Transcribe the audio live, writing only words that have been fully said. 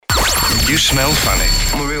You smell funny.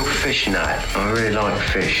 I'm a real fish nut. I really like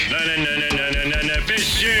fish. No,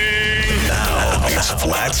 fishing! Now it's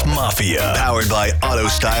Flats Mafia. Powered by Auto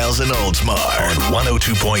Styles and Oldsmar. On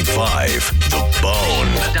 102.5 The Bone.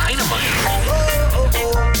 Dynamite.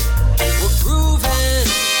 We're grooving.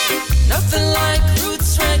 Nothing like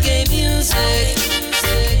roots reggae music.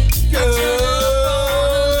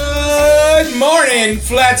 Good morning,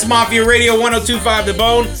 Flats Mafia Radio 102.5 The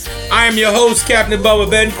Bone. I am your host, Captain Bubba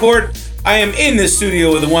Bencourt. I am in the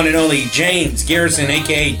studio with the one and only James Garrison,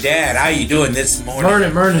 a.k.a. Dad. How you doing this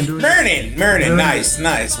morning? Morning.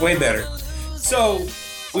 Nice. Way better. So,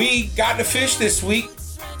 we got to fish this week,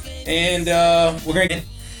 and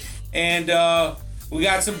we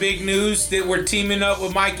got some big news that we're teaming up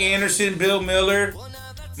with Mike Anderson, Bill Miller,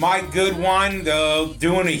 Mike Goodwine,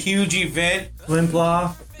 doing a huge event.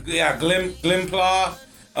 Glimpla. Yeah, Glimpla.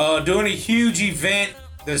 Doing a huge event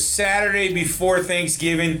the Saturday before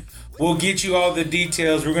Thanksgiving. We'll get you all the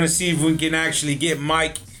details. We're going to see if we can actually get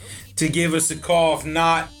Mike to give us a call. If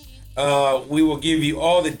not, we will give you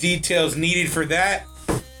all the details needed for that.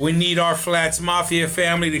 We need our Flats Mafia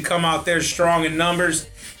family to come out there strong in numbers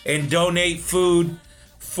and donate food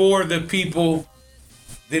for the people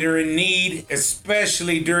that are in need,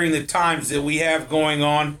 especially during the times that we have going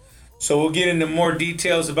on. So we'll get into more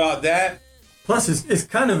details about that. Plus, it's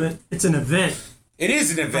kind of it's an event. It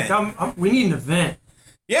is an event. Like we need an event.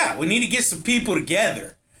 Yeah, we need to get some people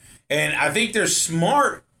together. And I think they're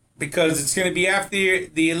smart because it's going to be after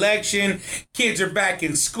the election. Kids are back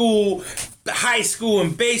in school, high school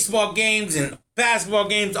and baseball games and basketball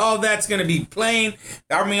games. All that's going to be playing.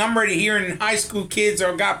 I mean, I'm already hearing high school kids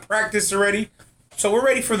are got practice already. So we're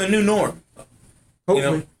ready for the new norm. Hopefully.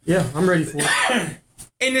 You know? Yeah, I'm ready for it.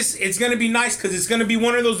 And it's going to be nice because it's going to be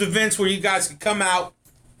one of those events where you guys can come out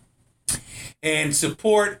and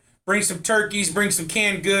support, bring some turkeys, bring some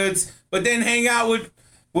canned goods, but then hang out with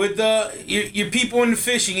your people in the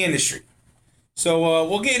fishing industry. So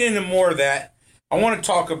we'll get into more of that. I want to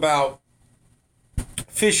talk about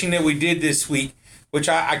fishing that we did this week, which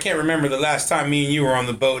I can't remember the last time me and you were on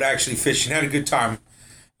the boat actually fishing. Had a good time.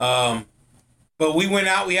 But we went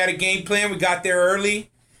out. We had a game plan. We got there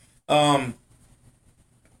early. Went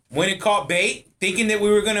and caught bait, thinking that we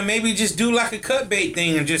were going to maybe just do like a cut bait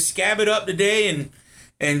thing and just scab it up today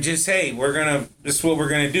and just, hey, this is what we're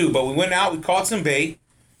going to do. But we went out, we caught some bait.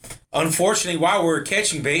 Unfortunately, while we were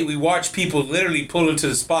catching bait, we watched people literally pull into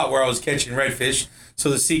the spot where I was catching redfish. So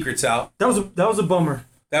the secret's out. That was a bummer.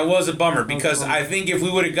 That was a bummer because I think if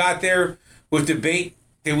we would have got there with the bait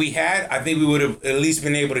that we had, I think we would have at least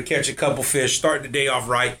been able to catch a couple fish, start the day off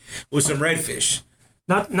right with some redfish.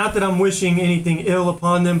 Not that I'm wishing anything ill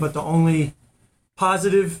upon them, but the only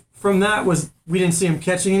positive from that was we didn't see them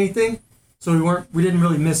catching anything, so we didn't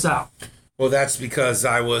really miss out. Well, that's because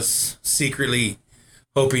I was secretly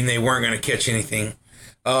hoping they weren't going to catch anything.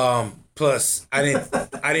 Plus, I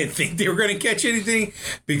didn't think they were going to catch anything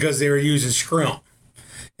because they were using shrimp.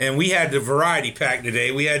 And we had the variety pack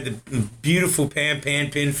today. We had the beautiful pan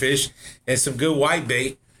pinfish and some good white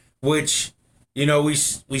bait, which, you know, we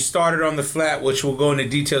started on the flat, which we'll go into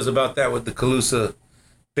details about that with the Calusa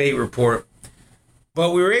bait report.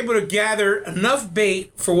 But we were able to gather enough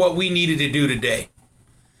bait for what we needed to do today.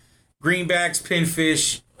 Greenbacks,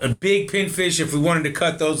 pinfish, a big pinfish if we wanted to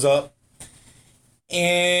cut those up.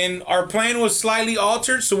 And our plan was slightly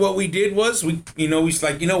altered. So what we did was we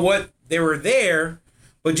like, you know what? They were there,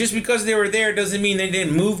 but just because they were there doesn't mean they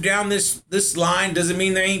didn't move down this line. Doesn't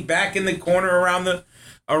mean they ain't back in the corner around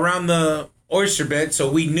the oyster bed. So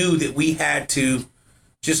we knew that we had to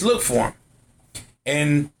just look for them.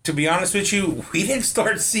 And to be honest with you, we didn't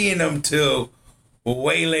start seeing them till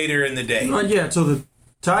way later in the day. Till the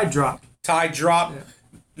tide dropped. Yeah.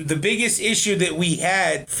 The biggest issue that we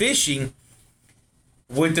had fishing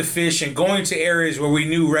with the fish and going to areas where we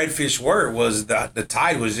knew redfish were was the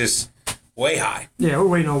tide was just way high. Yeah, we're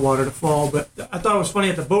waiting on water to fall. But I thought it was funny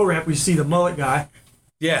at the boat ramp we see the mullet guy.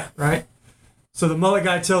 Yeah. Right? So the mullet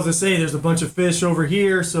guy tells us, hey, there's a bunch of fish over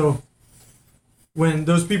here. So when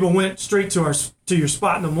those people went straight to your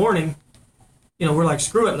spot in the morning, you know, we're like,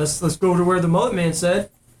 screw it, let's go to where the mullet man said.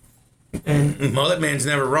 And mullet man's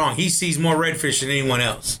never wrong. He sees more redfish than anyone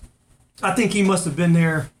else. I think he must have been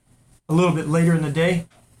there a little bit later in the day.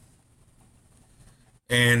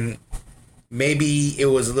 And maybe it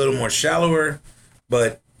was a little more shallower,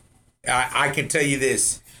 but I can tell you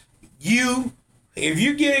this. If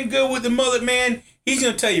you're getting good with the mullet man, he's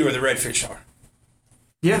going to tell you where the redfish are.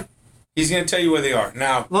 Yeah. He's going to tell you where they are.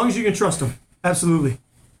 Now, as long as you can trust him. Absolutely.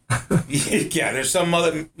 Yeah, there's some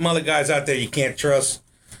mullet guys out there you can't trust.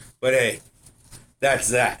 But hey, that's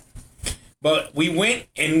that. But we went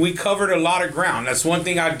and we covered a lot of ground. That's one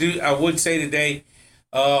thing I would say today.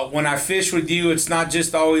 When I fish with you, it's not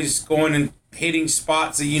just always going and hitting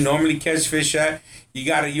spots that you normally catch fish at.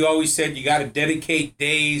 You always said you gotta dedicate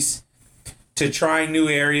days to trying new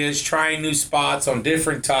areas, trying new spots on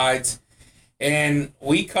different tides. And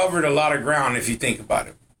we covered a lot of ground if you think about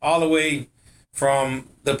it. All the way from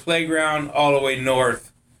the playground all the way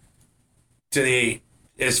north to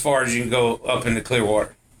as far as you can go up in the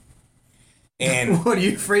Clearwater. And what, are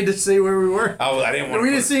you afraid to say where we were? I didn't want.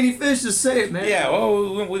 We didn't see any fish. Just say it, man. Yeah,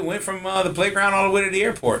 well, we went from the playground all the way to the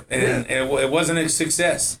airport, and it wasn't a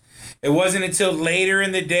success. It wasn't until later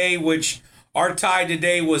in the day, which our tide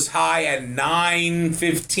today was high at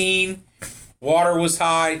 9:15. Water was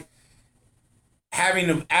high.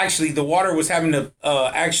 The water was having to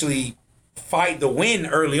actually fight the wind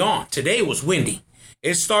early on. Today was windy.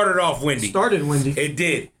 It started off windy. It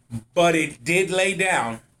did, but it did lay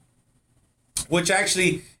down, which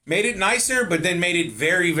actually made it nicer, but then made it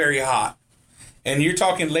very, very hot. And you're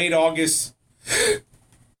talking late August in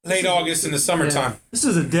the summertime. Yeah. This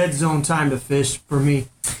is a dead zone time to fish for me.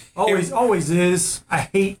 Always is. I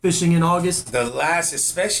hate fishing in August.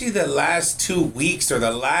 Especially the last 2 weeks or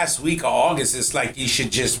the last week of August, it's like you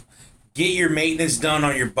should just get your maintenance done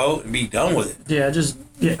on your boat and be done with it.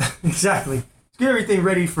 Yeah, exactly. Get everything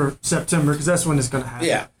ready for September because that's when it's going to happen.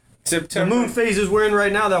 Yeah. September. The moon phases we're in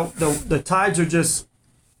right now, the tides are just,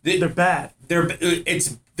 they're bad. They're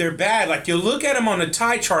bad. Like, you look at them on the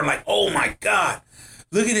tide chart like, oh my God,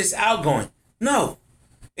 look at this outgoing. No,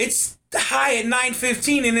 it's high at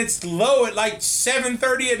 9:15 and it's low at like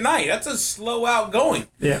 7:30 at night. That's a slow outgoing.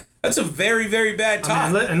 Yeah. That's a very, very bad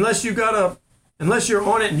tide. Unless you're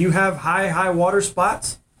on it and you have high water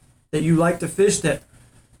spots that you like to fish that,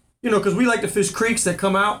 because we like to fish creeks that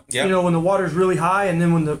come out, yep. When the water's really high, and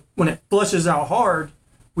then when it flushes out hard,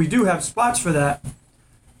 we do have spots for that,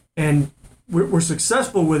 and we're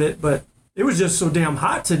successful with it. But it was just so damn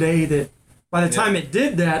hot today that by the time it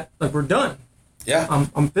did that, like, we're done. Yeah,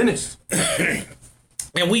 I'm finished.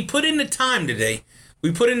 And we put in the time today.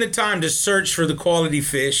 We put in the time to search for the quality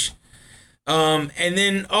fish, and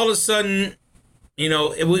then all of a sudden,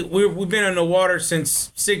 we've been in the water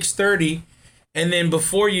since 6:30. And then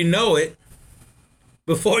before you know it,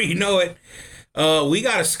 we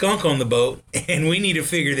got a skunk on the boat, and we need to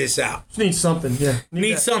figure this out. Just need something, yeah.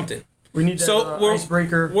 Need something. We need that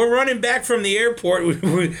icebreaker. We're running back from the airport.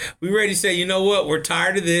 We ready to say, you know what? We're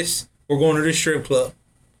tired of this. We're going to the strip club.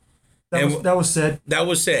 That was said. That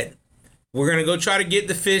was said. We're going to go try to get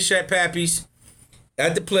the fish at Pappy's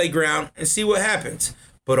at the playground and see what happens.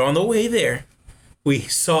 But on the way there, we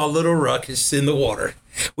saw a little ruckus in the water.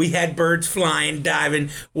 We had birds flying, diving,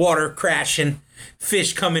 water crashing,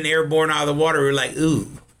 fish coming airborne out of the water. We were like, ooh,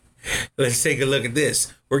 let's take a look at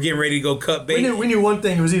this. We're getting ready to go cut bait. We knew one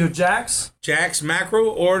thing. It was either Jacks, mackerel,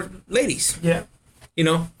 or ladies. Yeah. We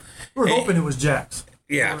were hoping it was Jacks.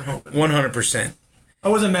 Yeah, 100%. I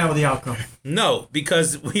wasn't mad with the outcome. No,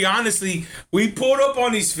 because we pulled up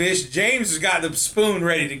on these fish. James has got the spoon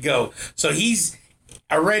ready to go. So he's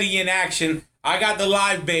already in action. I got the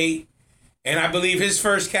live bait. And I believe his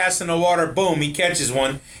first cast in the water, boom, he catches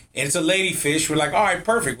one. And it's a lady fish. We're like, all right,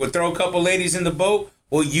 perfect. We'll throw a couple ladies in the boat.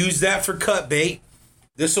 We'll use that for cut bait.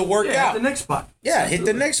 This will work out. Hit the next spot. Yeah, hit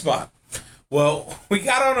the next spot. Well, we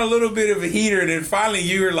got on a little bit of a heater. And then finally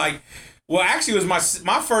you were like, well, actually it was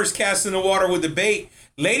my first cast in the water with the bait.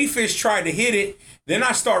 Ladyfish tried to hit it. Then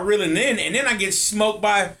I start reeling in. And then I get smoked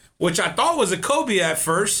by, which I thought was a cobia at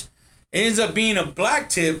first. It ends up being a black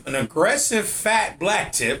tip, an aggressive, fat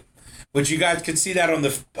black tip. But you guys can see that on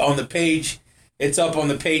the page. It's up on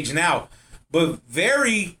the page now. But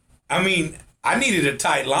I needed a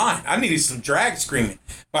tight line. I needed some drag screaming.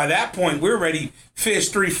 By that point, we're ready. Fish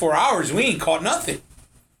 3-4 hours. We ain't caught nothing.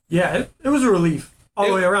 Yeah, it was a relief all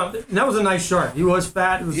the way around. And that was a nice shark. He was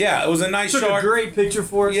fat. It was a nice shark. Took a great picture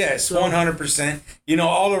for us. Yes, 100%.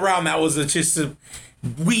 All around that was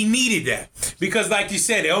we needed that. Because like you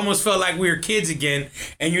said, it almost felt like we were kids again,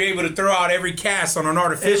 and you're able to throw out every cast on an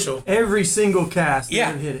artificial. Every single cast.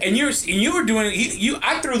 Yeah, hit it. and you were doing it.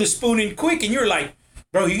 I threw the spoon in quick, and you were like,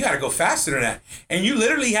 bro, you got to go faster than that. And you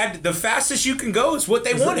literally had the fastest you can go is what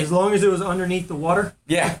they wanted. As long as it was underneath the water.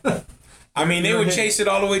 Yeah. They would chase it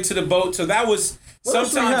all the way to the boat. So that was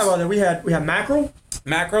sometimes. What else we have on there? We had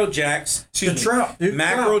mackerel, jacks, trout, dude,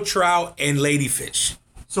 mackerel, trout, and ladyfish.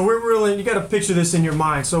 So we're reeling. You got to picture this in your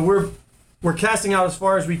mind. So we're casting out as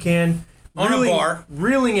far as we can. On a bar.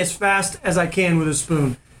 Reeling as fast as I can with a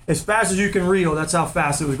spoon. As fast as you can reel, that's how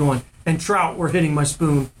fast it was going. And trout were hitting my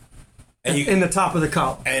spoon And in the top of the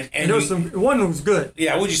column. And there was one was good.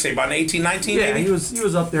 Yeah, what'd you say, about an 18, 19 Yeah, maybe? he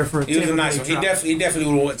was up there for a He was a nice one. He definitely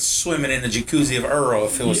would have went swimming in the jacuzzi of Earl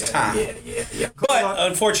if it was time. Yeah. But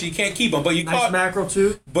unfortunately, you can't keep them. But you nice caught mackerel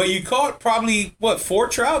too. But you caught probably 3 or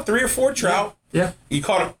 4 trout. Yeah. You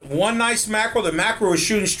caught one nice mackerel. The mackerel was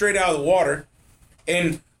shooting straight out of the water,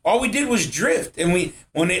 and all we did was drift. And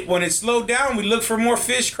when it slowed down, we looked for more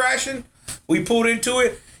fish crashing. We pulled into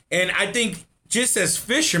it, and I think just as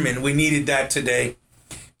fishermen, we needed that today,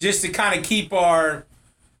 just to kind of keep our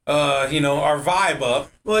vibe up.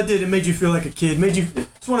 Well, it did. It made you feel like a kid.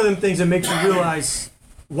 It's one of them things that makes you realize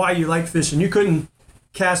why you like fishing. You couldn't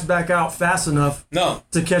cast back out fast enough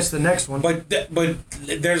to catch the next one. But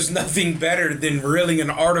there's nothing better than reeling an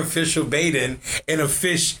artificial bait in and a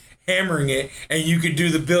fish hammering it, and you could do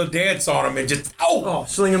the Bill dance on them and just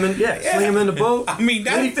sling them in. Yeah, sling them in the boat. I mean,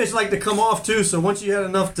 ladyfish like to come off too. So once you had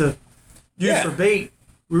enough to use for bait,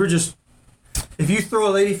 we were just. If you throw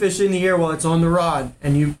a ladyfish in the air while it's on the rod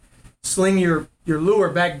and you sling your lure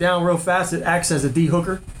back down real fast, it acts as a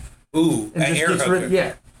de-hooker. Ooh, and an just air gets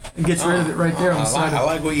hooker. It gets rid of it right there on the side. I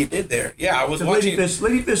like what you did there. Yeah, I was watching.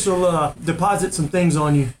 Ladyfish will deposit some things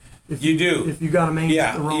on you. If you got them aimed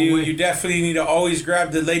the wrong way. You definitely need to always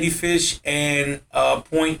grab the ladyfish and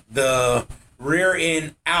point the rear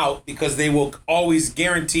end out, because they will always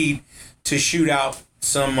guaranteed to shoot out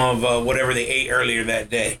some of whatever they ate earlier that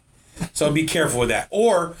day. So be careful with that.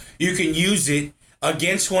 Or you can use it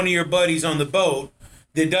against one of your buddies on the boat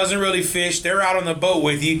that doesn't really fish. They're out on the boat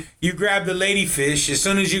with you. You grab the ladyfish. As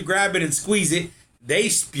soon as you grab it and squeeze it, they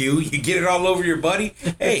spew. You get it all over your buddy.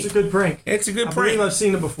 Hey, it's a good prank. It's a good I prank. believe I've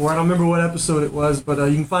seen it before. I don't remember what episode it was, but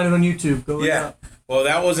you can find it on YouTube. Go look it up. Well,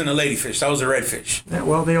 that wasn't a ladyfish. That was a redfish. Yeah,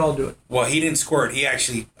 well, they all do it. Well, he didn't squirt. He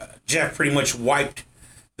actually, Jeff pretty much wiped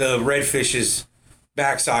the redfish's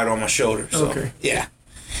backside on my shoulder. So, okay. Yeah.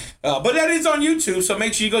 But that is on YouTube, so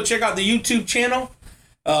make sure you go check out the YouTube channel,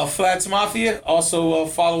 Flats Mafia. Also,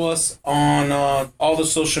 follow us on all the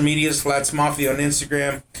social medias, Flats Mafia on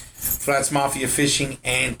Instagram, Flats Mafia Fishing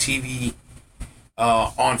and TV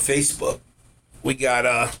on Facebook. We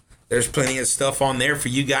got, there's plenty of stuff on there for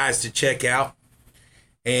you guys to check out.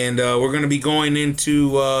 And we're going to be going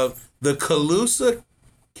into the Calusa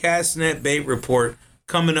Castnet Bait Report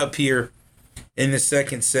coming up here in the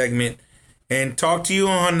second segment, and talk to you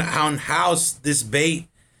on how this bait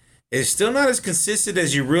is still not as consistent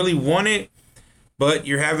as you really want it, but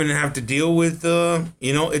you're having to have to deal with,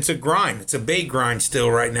 it's a grind. It's a bait grind still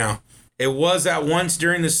right now. It was at once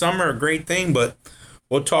during the summer a great thing, but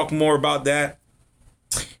we'll talk more about that.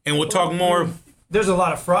 And we'll talk more. There's a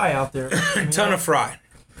lot of fry out there. A ton of fry.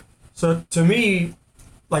 So to me,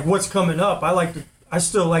 like what's coming up, I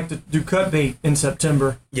still like to do cut bait in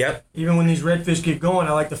September. Yep. Even when these redfish get going,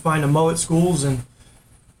 I like to find the mullet schools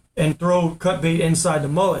and throw cut bait inside the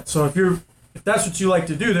mullet. So if that's what you like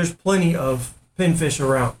to do, there's plenty of pinfish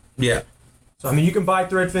around. Yeah. So I mean, you can buy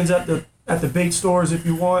thread fins at the bait stores if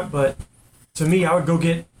you want, but to me, I would go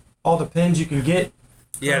get all the pins you can get.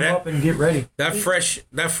 Yeah, up and get ready. That fresh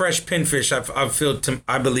pinfish,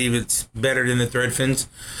 I believe it's better than the thread fins.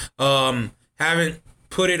 Haven't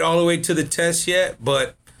put it all the way to the test yet,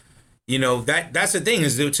 but that's the thing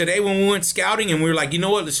is that today when we went scouting and we were like, you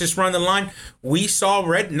know what, let's just run the line. We saw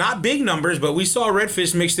not big numbers, but we saw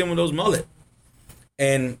redfish mixed in with those mullet,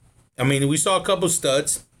 and I mean we saw a couple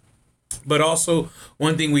studs, but also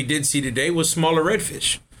one thing we did see today was smaller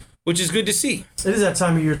redfish, which is good to see. It is that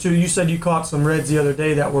time of year too. You said you caught some reds the other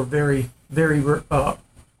day that were very, very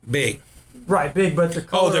big. Right, big, but the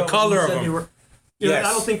color. Oh, the color of them. They were, yes.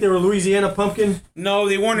 I don't think they were Louisiana pumpkin. No,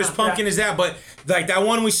 they weren't as pumpkin as that, but like that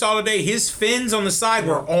one we saw today, his fins on the side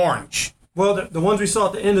were orange. Well, the ones we saw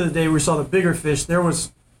at the end of the day, we saw the bigger fish. There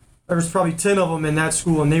was probably 10 of them in that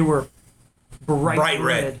school, and they were bright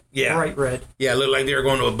red. Yeah. Bright red. Yeah, it looked like they were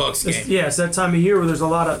going to a Bucks game. It's that time of year where there's a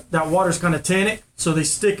lot of, that water's kind of tannic, so they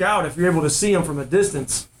stick out if you're able to see them from a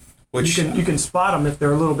distance. Which you can spot them if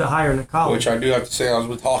they're a little bit higher in the column. Which I do have to say, I was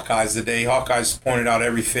with Hawkeyes today. Hawkeyes pointed out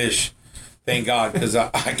every fish. Thank God, because I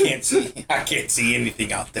can't see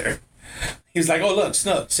anything out there. He was like, "Oh look,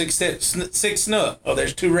 snook, six snook. Oh,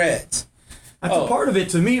 there's 2 reds." That's a part of it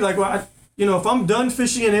to me. Like, if I'm done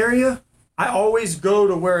fishing an area, I always go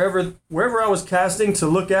to wherever I was casting to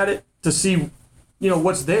look at it to see,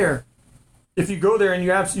 what's there. If you go there and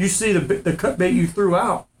you see the cut bait you threw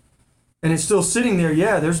out, and it's still sitting there,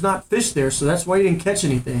 there's not fish there, so that's why you didn't catch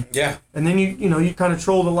anything. Yeah. And then you kind of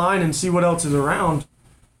troll the line and see what else is around.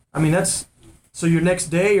 I mean, so your next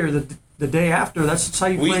day or the day after, that's how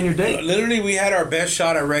you plan your day. Literally, we had our best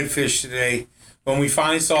shot at redfish today when we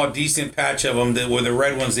finally saw a decent patch of them that were the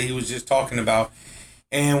red ones that he was just talking about.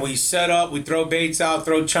 And we set up, we throw baits out,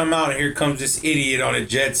 throw chum out, and here comes this idiot on a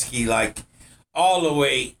jet ski, like all the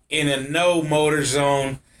way in a no motor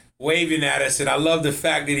zone, waving at us. And I love the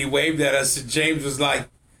fact that he waved at us. And James was like,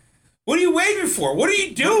 "What are you waving for? What are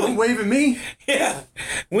you doing?" Waving me? Yeah.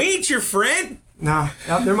 We ain't your friend. Nah,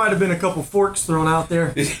 there might have been a couple forks thrown out there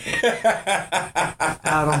at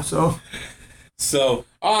him, So,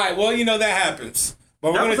 all right, well, that happens.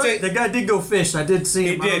 But we're going to take... The guy did go fish. I did see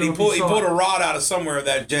him. He did. He pulled a rod out of somewhere of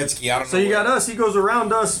that jet ski. I don't know. So you got us. He goes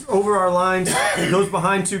around us, over our lines. He goes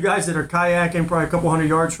behind two guys that are kayaking probably a couple hundred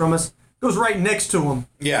yards from us. Goes right next to him.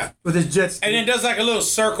 Yeah. With his jet ski. And then does like a little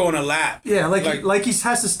circle and a lap. Yeah, like he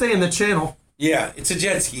has to stay in the channel. Yeah, it's a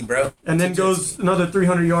jet ski, bro. And then goes another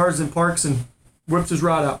 300 yards and parks and whips his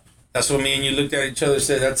rod out. That's what me and you looked at each other and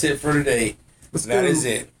said, that's it for today. That is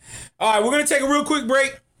it. All right, we're going to take a real quick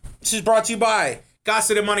break. This is brought to you by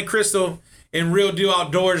Casa de Monte Cristo and Real Deal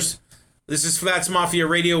Outdoors. This is Flats Mafia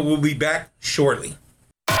Radio. We'll be back shortly.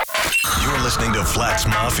 You're listening to Flats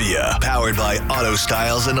Mafia, powered by Auto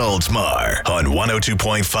Styles and Oldsmar on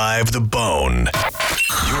 102.5 The Bone.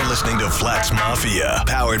 You're listening to Flats Mafia,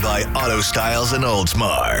 powered by Auto Styles and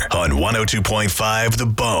Oldsmar on 102.5 The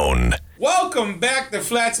Bone. Welcome back to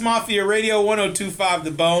Flats Mafia Radio, 102.5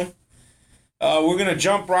 The Bone. We're going to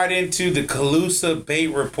jump right into the Calusa bait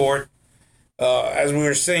report. As we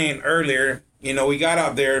were saying earlier, we got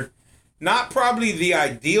out there, not probably the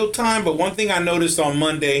ideal time, but one thing I noticed on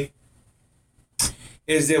Monday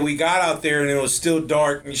is that we got out there and it was still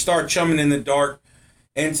dark, and you start chumming in the dark.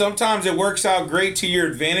 And sometimes it works out great to your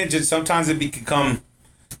advantage, and sometimes it can become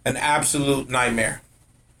an absolute nightmare.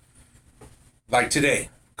 Like today,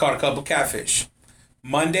 caught a couple catfish.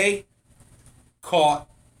 Monday, caught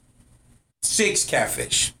 6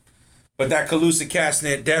 catfish. But that Calusa cast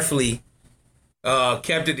net definitely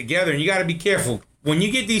kept it together. And you got to be careful. When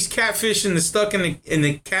you get these catfish stuck in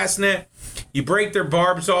the cast net, you break their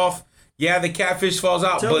barbs off. Yeah, the catfish falls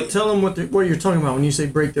out. Tell them what you're talking about when you say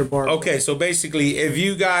break their barbs. Okay, so basically, if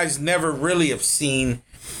you guys never really have seen,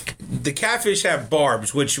 the catfish have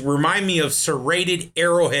barbs, which remind me of serrated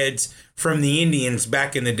arrowheads from the Indians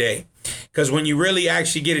back in the day. Because when you really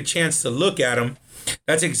actually get a chance to look at them,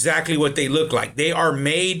 that's exactly what they look like. They are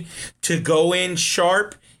made to go in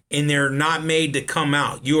sharp, and they're not made to come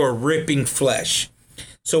out. You are ripping flesh.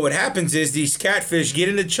 So what happens is these catfish get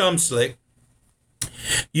in the chum slick.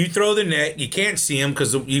 You throw the net. You can't see them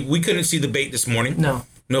because we couldn't see the bait this morning. No.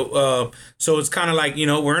 So it's kind of like,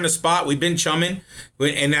 we're in a spot. We've been chumming.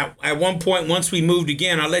 And at one point, once we moved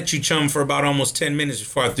again, I let you chum for about almost 10 minutes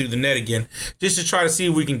before I threw the net again, just to try to see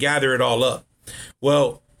if we can gather it all up.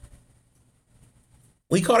 Well,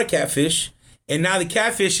 we caught a catfish, and now the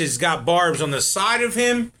catfish has got barbs on the side of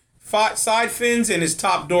him, side fins, and his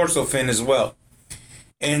top dorsal fin as well.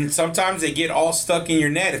 And sometimes they get all stuck in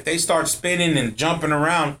your net. If they start spinning and jumping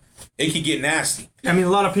around, it could get nasty. I mean,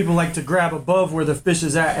 a lot of people like to grab above where the fish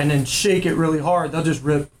is at and then shake it really hard. They'll just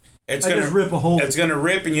rip. It's going to rip a hole. It's going to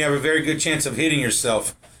rip, and you have a very good chance of hitting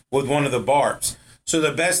yourself with one of the barbs. So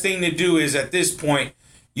the best thing to do is, at this point,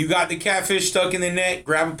 you got the catfish stuck in the net,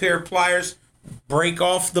 grab a pair of pliers, break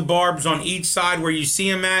off the barbs on each side where you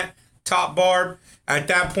see them at, top barb. At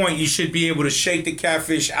that point, you should be able to shake the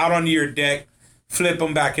catfish out onto your deck, flip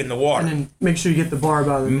them back in the water. And then make sure you get the barb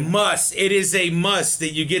out of it. It is a must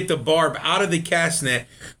that you get the barb out of the cast net,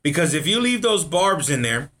 because if you leave those barbs in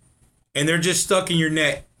there and they're just stuck in your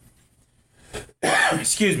net,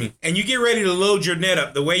 excuse me, and you get ready to load your net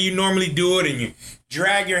up the way you normally do it, and you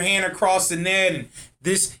drag your hand across the net, and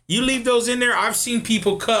you leave those in there. I've seen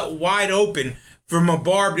people cut wide open from a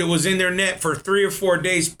barb that was in their net for 3 or 4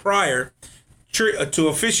 days prior to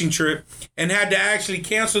a fishing trip, and had to actually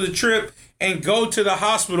cancel the trip and go to the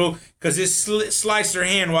hospital because it sliced their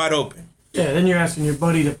hand wide open. Yeah, then you're asking your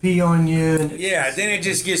buddy to pee on you. Then it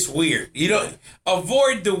just gets weird. You don't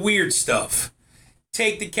avoid the weird stuff.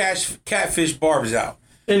 Take the catfish barbs out.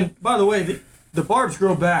 And by the way, the barbs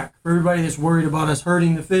grow back. For everybody that's worried about us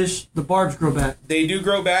hurting the fish, the barbs grow back. They do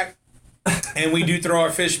grow back, and we do throw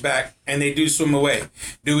our fish back, and they do swim away.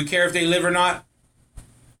 Do we care if they live or not?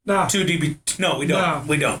 Nah. Too deep? No, we don't. Nah.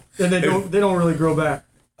 We don't. And they don't really grow back.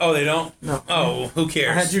 Oh, they don't? No. Oh, who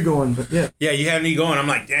cares? I had you going, but yeah. Yeah, you had me going. I'm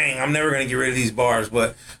like, dang, I'm never going to get rid of these barbs.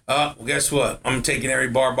 But well, guess what? I'm taking every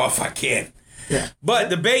barb off I can. Yeah. But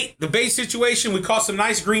the bait situation, we caught some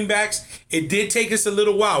nice greenbacks. It did take us a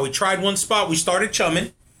little while. We tried one spot. We started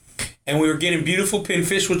chumming, and we were getting beautiful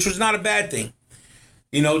pinfish, which was not a bad thing.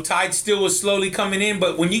 Tide still was slowly coming in,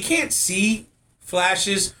 but when you can't see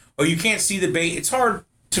flashes or you can't see the bait, it's hard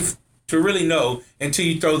to really know until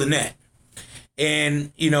you throw the net.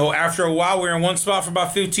 And, you know, after a while, we were in one spot for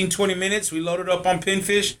about 15, 20 minutes. We loaded up on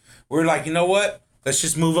pinfish. We were like, you know what? Let's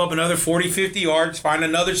just move up another 40, 50 yards, find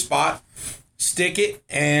another spot, stick it,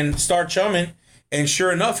 and start chumming. And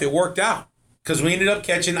sure enough, it worked out. Because we ended up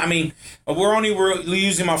catching, I mean, we're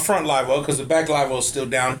using my front live well because the back live well is still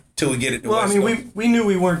down till we get it to West Coast. We knew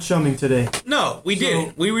we weren't chumming today. No, we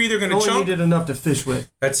didn't. We were either going to chum. We needed enough to fish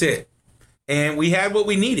with. That's it. And we had what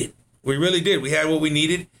we needed. We really did. We had what we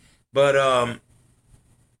needed. But,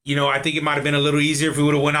 you know, I think it might have been a little easier if we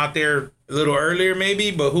would have went out there a little earlier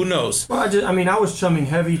maybe, but who knows? Well, I was chumming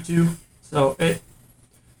heavy too. So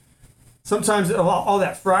sometimes all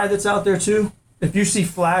that fry that's out there too, if you see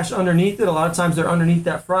flash underneath it, a lot of times they're underneath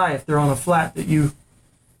that fry if they're on a flat that you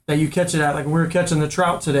catch it at. Like when we were catching the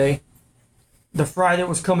trout today, the fry that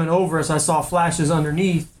was coming over us, I saw flashes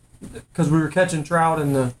underneath because we were catching trout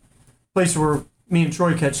in the place where me and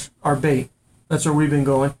Troy catch our bait. That's where we've been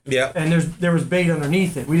going. Yeah. And there was bait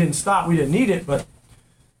underneath it. We didn't stop. We didn't need it, but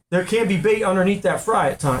there can be bait underneath that fry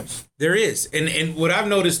at times. There is. And what I've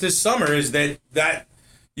noticed this summer is that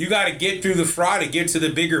you got to get through the fry to get to the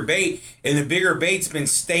bigger bait, and the bigger bait's been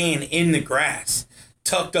staying in the grass,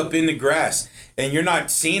 tucked up in the grass, and you're not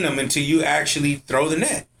seeing them until you actually throw the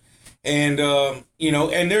net. And, you know,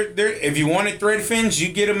 and they're if you wanted thread fins,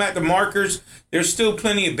 you get them at the markers. There's still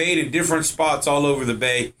plenty of bait in different spots all over the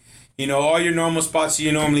bay. You know, all your normal spots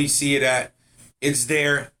you normally see it at, it's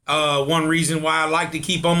there. One reason why I like to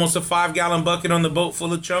keep almost a 5-gallon bucket on the boat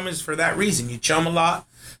full of chum is for that reason. You chum a lot.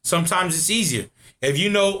 Sometimes it's easier. If you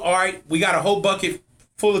know, all right, we got a whole bucket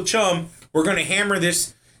full of chum, we're going to hammer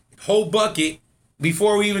this whole bucket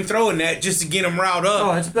before we even throw a net just to get them riled up.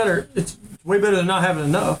 Oh, it's better. It's way better than not having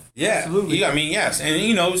enough. Yeah. Absolutely. Yeah, I mean, yes. And,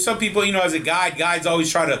 you know, some people, you know, as a guides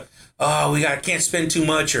always try to, can't spend too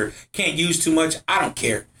much or can't use too much. I don't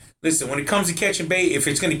care. Listen, when it comes to catching bait, if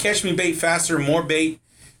it's going to catch me bait faster, more bait,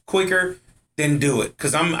 quicker, then do it.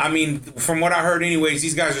 Because, from what I heard anyways,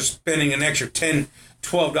 these guys are spending an extra $10,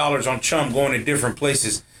 $12 on chum going to different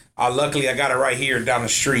places. Luckily, I got it right here down the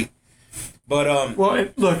street. But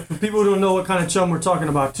look, for people who don't know what kind of chum we're talking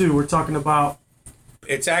about, too, we're talking about...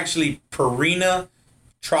 It's actually Purina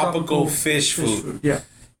tropical fish food. Yeah.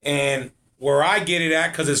 And where I get it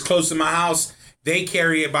at, because it's close to my house... They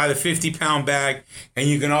carry it by the 50-pound bag, and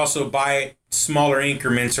you can also buy it smaller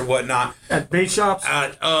increments or whatnot. At bait shops?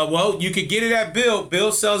 Well, you could get it at Bill.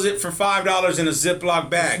 Bill sells it for $5 in a Ziploc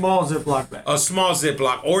bag. A small Ziploc bag. A small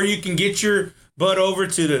Ziploc. Or you can get your butt over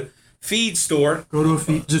to the feed store. Go to a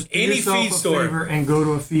feed... Just any feed store. And go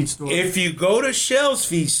to a feed store. If you go to Shell's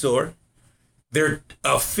feed store, they're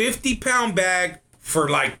a 50-pound bag for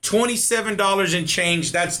like $27 and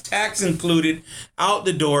change. That's tax included out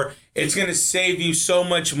the door. It's going to save you so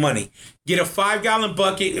much money. Get a 5-gallon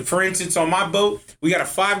bucket. For instance, on my boat, we got a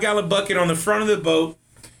 5-gallon bucket on the front of the boat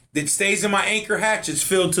that stays in my anchor hatch. It's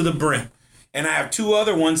filled to the brim. And I have 2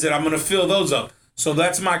 other ones that I'm going to fill those up. So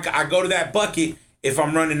I go to that bucket if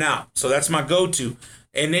I'm running out. So that's my go-to.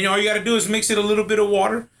 And then all you got to do is mix it a little bit of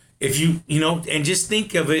water. If you know, and just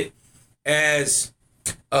think of it as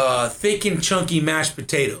thick and chunky mashed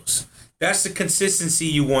potatoes. That's the consistency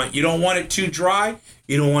you want. You don't want it too dry.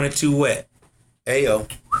 You don't want it too wet.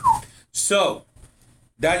 Ayo. So,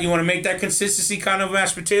 that you want to make that consistency kind of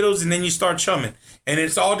mashed potatoes, and then you start chumming. And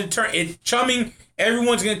it's all chumming,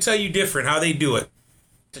 everyone's going to tell you different how they do it.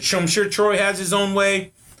 I'm sure Troy has his own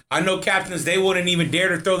way. I know captains, they wouldn't even dare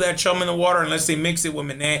to throw that chum in the water unless they mix it with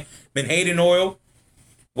menhaden oil,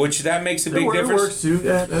 which that makes a big difference. It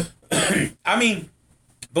works too.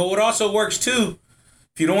 But what also works too,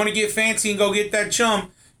 if you don't want to get fancy and go get that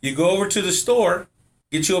chum, you go over to the store,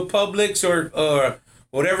 get you a Publix or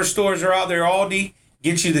whatever stores are out there, Aldi,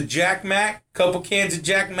 get you the Jack Mac, couple cans of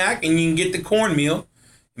Jack Mac, and you can get the cornmeal,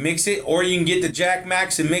 mix it, or you can get the Jack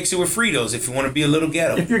Macs and mix it with Fritos if you want to be a little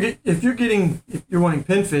ghetto. If you're wanting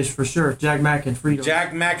pinfish for sure, Jack Mac and Fritos.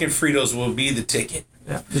 Jack Mac and Fritos will be the ticket.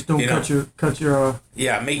 Yeah, just don't cut your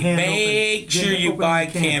make sure you buy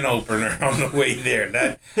a can opener on the way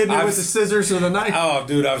there. Hit me with the scissors or the knife. Oh,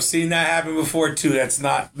 dude, I've seen that happen before too. That's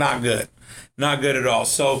not good. Not good at all.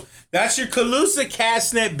 So that's your Calusa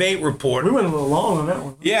Castnet bait report. We went a little long on that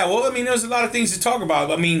one. Yeah, well, there's a lot of things to talk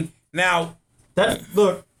about. Now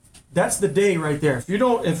that's the day right there.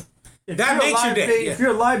 If that makes your day. If you're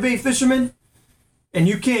a live bait fisherman and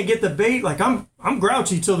you can't get the bait, like I'm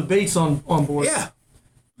grouchy till the bait's on board. Yeah.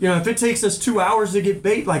 You know, if it takes us 2 hours to get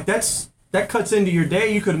bait, like that cuts into your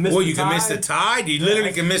day. You could have missed the tide. Well, you can miss the tide. You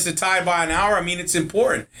literally can miss the tide by an hour. It's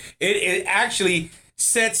important. It actually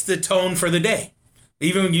sets the tone for the day.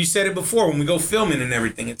 Even when you said it before, when we go filming and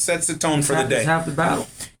everything, it sets the tone for the day. It's half the battle.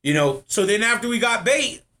 So then after we got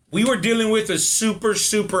bait, we were dealing with a super,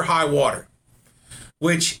 super high water,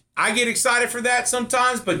 which I get excited for that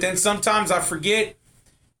sometimes, but then sometimes I forget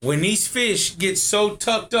when these fish get so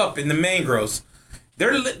tucked up in the mangroves,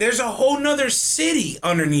 there's a whole nother city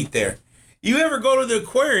underneath there. You ever go to the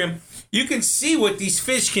aquarium, you can see what these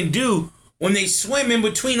fish can do when they swim in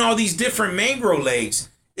between all these different mangrove legs.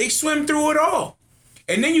 They swim through it all.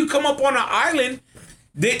 And then you come up on an island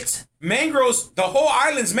that's mangroves, the whole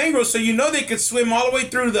island's mangroves, so you know they could swim all the way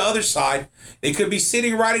through to the other side. They could be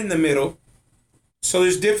sitting right in the middle. So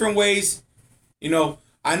there's different ways. You know,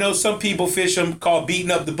 I know some people fish them called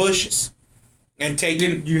beating up the bushes and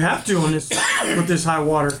taking. You have to on this with this high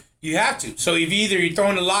water. You have to. So if you're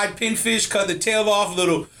throwing a live pinfish, cut the tail off,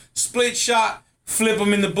 little split shot, flip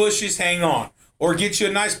them in the bushes, hang on. Or get you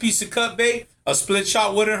a nice piece of cut bait. A split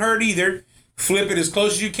shot wouldn't hurt either. Flip it as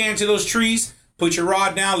close as you can to those trees. Put your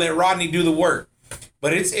rod down. Let Rodney do the work.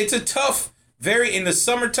 But it's a tough, very, in the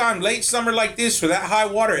summertime, late summer like this, for that high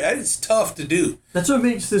water, that is tough to do. That's what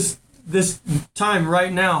makes this time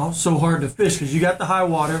right now so hard to fish, because you got the high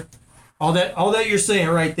water, all that you're saying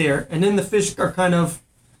right there, and then the fish are kind of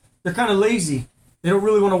lazy. They don't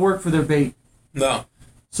really want to work for their bait. No.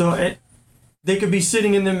 So they could be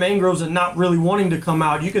sitting in the mangroves and not really wanting to come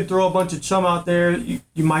out. You could throw a bunch of chum out there. You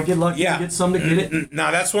might get lucky to get some to get it.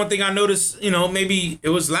 Now, that's one thing I noticed, maybe it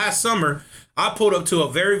was last summer. I pulled up to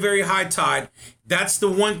a very, very high tide. That's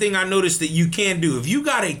the one thing I noticed that you can do. If you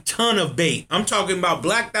got a ton of bait, I'm talking about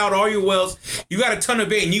blacked out all your wells, you got a ton of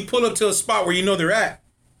bait, and you pull up to a spot where you know they're at,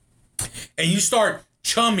 and you start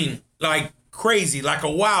chumming like crazy, like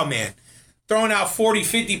a wild man, throwing out 40,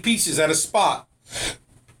 50 pieces at a spot.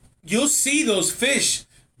 You'll see those fish,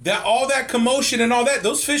 all that commotion and all that,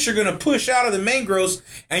 those fish are going to push out of the mangroves,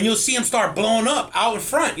 and you'll see them start blowing up out in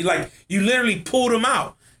front. You literally pulled them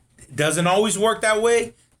out. It doesn't always work that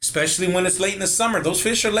way, especially when it's late in the summer. Those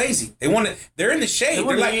fish are lazy. They're in the shade. They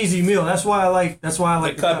want an easy meal. That's why I like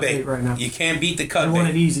the cut bait right now. You can't beat the cut bait. They want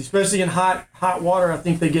it easy, especially in hot water. I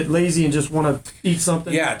think they get lazy and just want to eat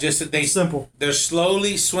something. Yeah, just simple. They're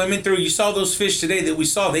slowly swimming through. You saw those fish today that we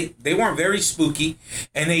saw. They weren't very spooky,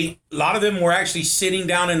 and a lot of them were actually sitting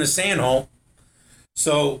down in the sand hole.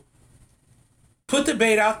 So put the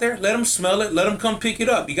bait out there. Let them smell it. Let them come pick it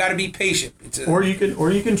up. You got to be patient. Or you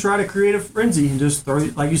can try to create a frenzy and just throw,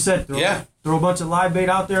 like you said, throw a bunch of live bait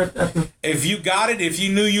out there. If you got it, if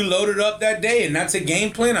you knew you loaded up that day, and that's a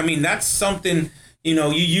game plan. I mean, that's something.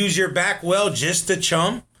 You use your back well just to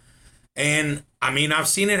chum, and I mean, I've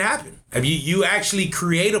seen it happen. You actually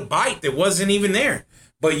create a bite that wasn't even there,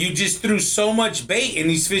 but you just threw so much bait in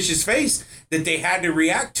these fish's face that they had to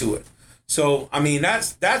react to it. So I mean,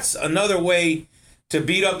 that's another way to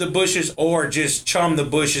beat up the bushes, or just chum the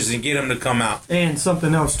bushes and get them to come out. And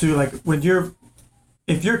something else too, like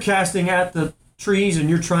if you're casting at the trees and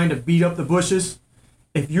you're trying to beat up the bushes,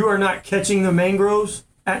 if you are not catching the mangroves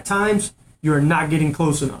at times, you are not getting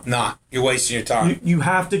close enough. Nah, you're wasting your time. You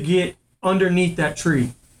have to get underneath that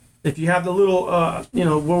tree. If you have the little,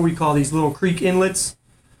 what we call these little creek inlets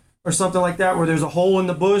or something like that, where there's a hole in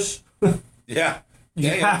the bush, yeah,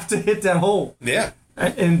 you have to hit that hole. Yeah.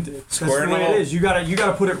 And that's the way it is. You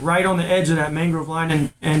gotta put it right on the edge of that mangrove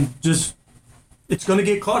line, and just it's gonna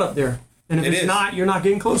get caught up there. And if it's not, you're not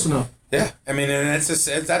getting close enough. Yeah, I mean, and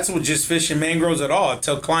that's what just fishing mangroves at all. I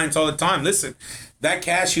tell clients all the time, listen, that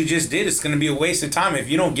cast you just did, it's gonna be a waste of time if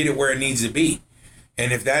you don't get it where it needs to be.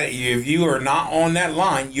 And if you are not on that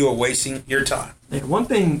line, you are wasting your time. Yeah, one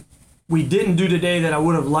thing we didn't do today that I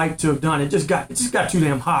would have liked to have done, it just got too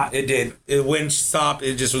damn hot. It did. It wouldn't stop.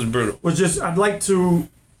 It just was brutal.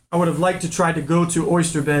 I would have liked to try to go to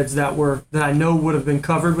oyster beds that I know would have been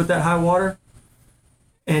covered with that high water,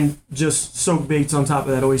 and just soak baits on top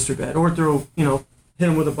of that oyster bed, or throw, hit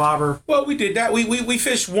them with a bobber. Well, we did that. We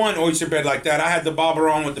fished one oyster bed like that. I had the bobber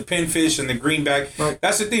on with the pinfish and the greenback. Right.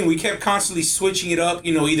 That's the thing. We kept constantly switching it up,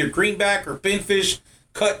 either greenback or pinfish,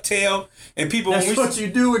 cut tail. And people, that's what you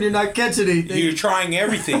do when you're not catching anything. You're trying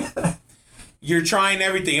everything. You're trying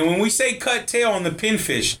everything. And when we say cut tail on the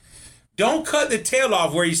pinfish, don't cut the tail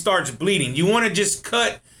off where he starts bleeding. You want to just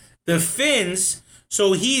cut the fins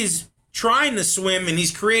so he's trying to swim and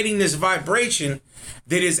he's creating this vibration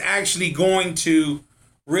that is actually going to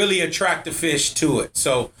really attract the fish to it.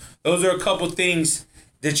 So those are a couple things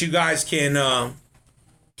that you guys can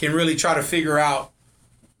really try to figure out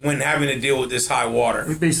when having to deal with this high water.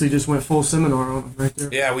 We basically just went full seminar on it right there.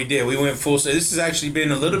 Yeah, we did. We went full. So this has actually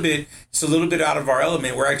been a little bit out of our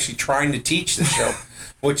element. We're actually trying to teach the show,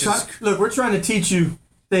 Look, we're trying to teach you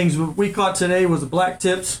things. What we caught today was the black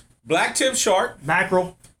tips. Black tip shark.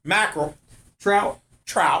 Mackerel. Mackerel. Trout.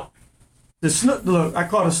 The snook. Look, I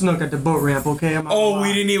caught a snook at the boat ramp. Okay.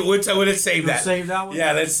 We didn't even. Let's save that. Save that one.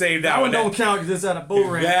 Yeah, let's save that That one. one don't count because it's at a boat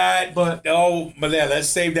ramp. But let's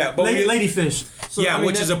save that. But ladyfish. So, yeah,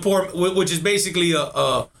 which is basically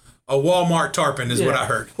a Walmart tarpon is what I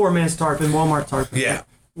heard. Poor man's tarpon, Walmart tarpon. Yeah.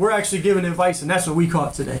 We're actually giving advice, and that's what we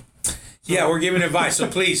caught today. Yeah, we're giving advice, so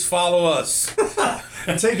please follow us.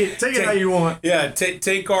 Take it how you want. Yeah,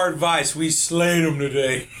 take our advice. We slayed them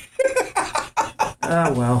today.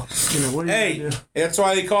 Well, what do you do? That's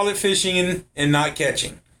why they call it fishing and not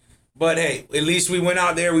catching. But hey, at least we went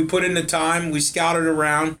out there, we put in the time, we scouted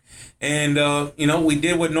around, and we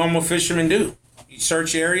did what normal fishermen do. You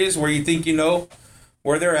search areas where you think you know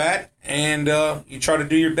where they're at, and you try to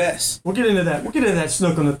do your best. We'll get into that. We'll get into that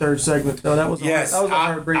snook on the third segment, though. That was a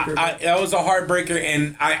heartbreaker. That was a heartbreaker,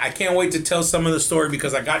 and I can't wait to tell some of the story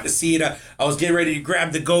because I got to see it. I was getting ready to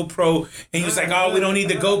grab the GoPro, and he was like, "Oh, we don't need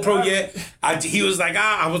the GoPro yet." He was like,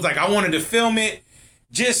 I was like, I wanted to film it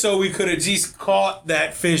just so we could have just caught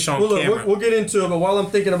that fish on camera. We'll get into it, but while I'm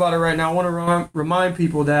thinking about it right now, I want to remind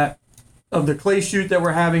people that of the clay shoot that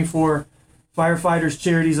we're having for Firefighters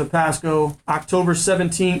Charities of Pasco, October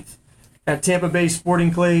 17th at Tampa Bay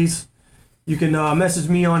Sporting Clays. You can message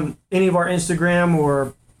me on any of our Instagram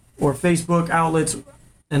or Facebook outlets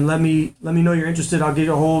and let me know you're interested. I'll get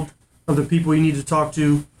a hold of the people you need to talk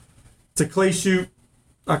to. It's a clay shoot,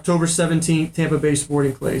 October 17th, Tampa Bay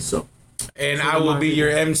Sporting Clays. And I will be your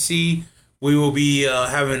MC. We will be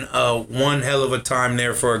having one hell of a time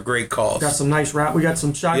there for a great cause. Got some nice we got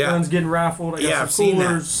some shotguns getting raffled. I got some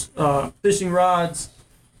coolers, fishing rods.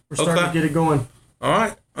 We're starting to get it going. All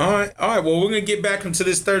right. Well, we're going to get back into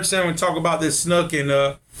this third segment and talk about this snook,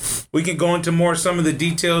 and we can go into some of the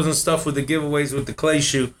details and stuff with the giveaways with the clay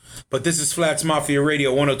shoe. But this is Flats Mafia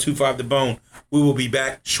Radio 102.5 The Bone. We will be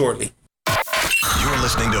back shortly. You're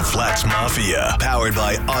listening to Flats Mafia, powered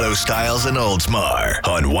by Auto Styles and Oldsmar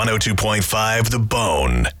on 102.5 The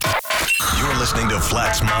Bone. You're listening to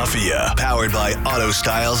Flats Mafia, powered by Auto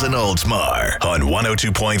Styles and Oldsmar on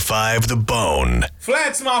 102.5 The Bone.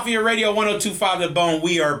 Flats Mafia Radio 102.5 The Bone.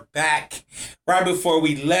 We are back. Right before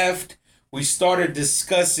we left, we started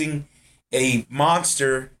discussing a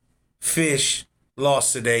monster fish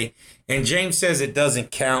lost today. And James says it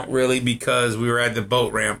doesn't count really because we were at the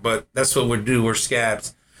boat ramp, but that's what we do. We're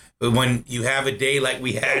scabs. But when you have a day like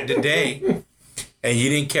we had today and you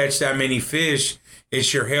didn't catch that many fish,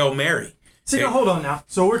 it's your Hail Mary. See, now, hold on now.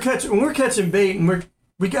 So when we're catching bait and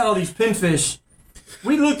we got all these pinfish,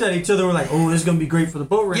 we looked at each other and we're like, oh, this is going to be great for the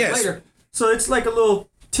boat ramp later. So it's like a little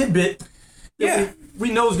tidbit that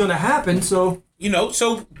we know is going to happen. So,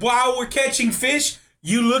 so while we're catching fish,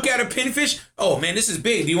 you look at a pinfish, oh man, this is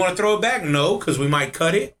big. Do you want to throw it back? No, because we might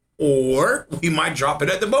cut it or we might drop it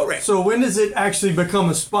at the boat ramp. So when does it actually become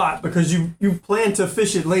a spot? Because you plan to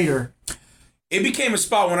fish it later. It became a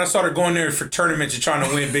spot when I started going there for tournaments and trying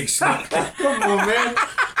to win big snook. Come on, man.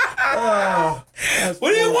 Oh,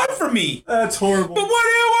 what do you want from me? That's horrible. But what do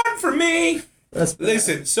you want from me?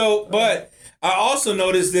 Listen, but I also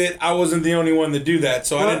noticed that I wasn't the only one to do that,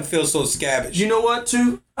 so I didn't feel so scabbish. You know what,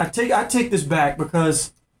 too? I take this back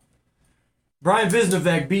because Brian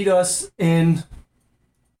Visnovec beat us in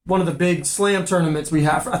one of the big slam tournaments we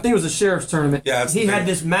have. I think it was a sheriff's tournament. Yeah, he had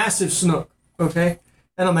this massive snook, okay?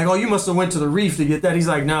 And I'm like, oh, you must have went to the reef to get that. He's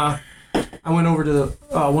like, nah. I went over to the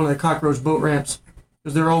one of the cockroach boat ramps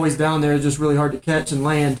because they're always down there. It's just really hard to catch and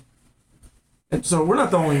land. And so we're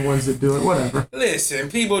not the only ones that do it. Whatever. Listen,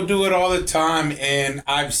 people do it all the time, and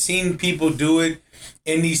I've seen people do it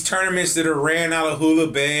in these tournaments that are ran out of Hula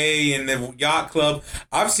Bay and the yacht club.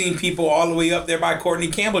 I've seen people all the way up there by Courtney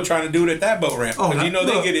Campbell trying to do it at that boat ramp. Oh,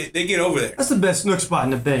 they get over there. That's the best snook spot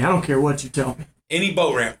in the bay. I don't care what you tell me. Any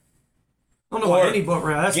boat ramp. I don't know about any boat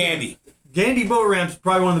ramp. That's Gandy. Gandy boat ramp's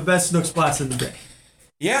probably one of the best snook spots in the bay.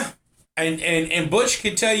 Yeah. And Butch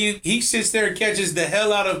can tell you, he sits there and catches the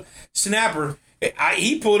hell out of snapper.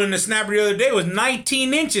 He pulled in the snapper the other day. It was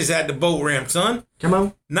 19 inches at the boat ramp, son. Come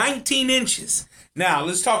on. 19 inches. Now,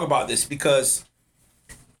 let's talk about this because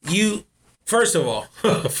first of all.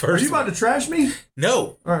 Are you about to trash me?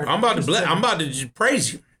 No. All right. I'm about to just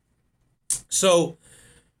praise you. So,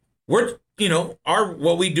 what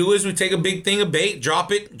we do is we take a big thing of bait,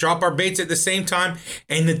 drop our baits at the same time.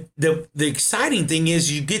 And the exciting thing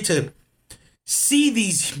is you get to see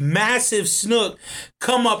these massive snook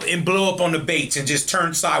come up and blow up on the baits and just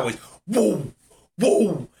turn sideways. Whoa,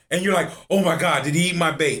 whoa. And you're like, oh my God, did he eat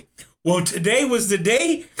my bait? Well, today was the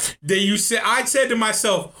day that I said to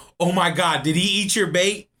myself, oh my God, did he eat your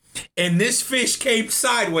bait? And this fish came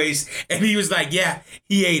sideways and he was like, yeah,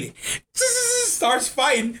 he ate it. Starts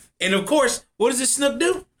fighting. And of course, what does this snook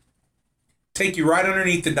do? Take you right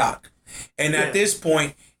underneath the dock. And at this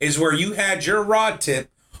point is where you had your rod tip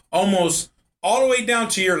almost all the way down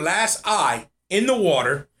to your last eye in the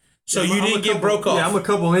water. So you didn't get broke off. Yeah, I'm a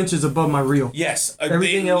couple inches above my reel. Yes.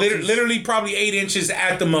 Everything else literally probably 8 inches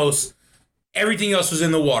at the most. Everything else was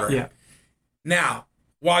in the water. Yeah. Now,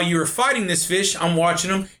 while you were fighting this fish, I'm watching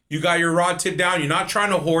him. You got your rod tip down. You're not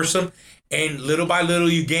trying to horse him. And little by little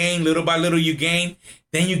you gain. Little by little you gain.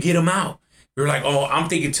 Then you get him out. You're like, oh, I'm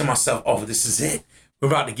thinking to myself, oh, this is it. We're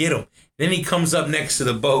about to get him. Then he comes up next to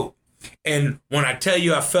the boat. And when I tell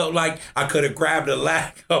you, I felt like I could have grabbed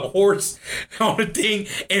a horse on the thing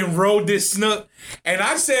and rode this snook. And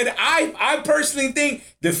I said, I personally think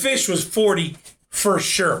the fish was 40 for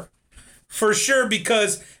sure. For sure,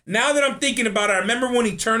 because now that I'm thinking about it, I remember when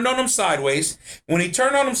he turned on him sideways. When he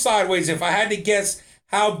turned on him sideways, if I had to guess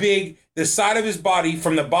how big the side of his body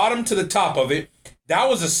from the bottom to the top of it, that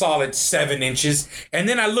was a solid 7 inches. And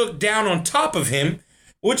then I looked down on top of him,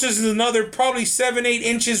 which is another probably 7, 8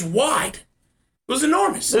 inches wide. It was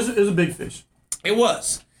enormous. It was a big fish. It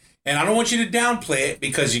was. And I don't want you to downplay it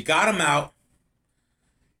because you got him out.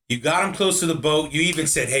 You got him close to the boat. You even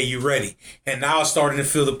said, hey, you ready? And now I'm starting to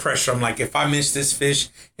feel the pressure. I'm like, if I miss this fish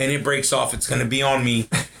and it breaks off, it's going to be on me.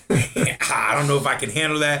 I don't know if I can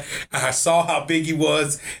handle that. I saw how big he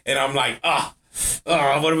was. And I'm like,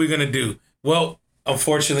 what are we going to do? Well,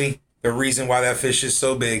 unfortunately, the reason why that fish is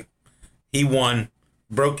so big, he won.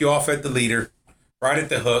 Broke you off at the leader, right at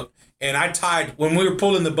the hook. And I tied, when we were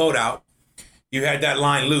pulling the boat out, you had that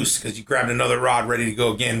line loose because you grabbed another rod ready to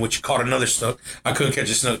go again, which caught another snook. I couldn't catch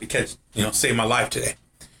a snook to save my life today.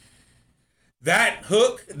 That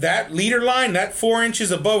hook, that leader line, that 4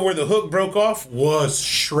 inches above where the hook broke off was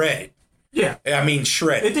shred. Yeah. I mean,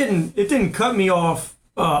 shred. It didn't cut me off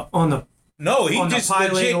on the No, he just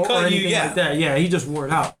legit cut you. Yeah, like that. Yeah, he just wore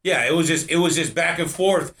it out. Yeah, it was just back and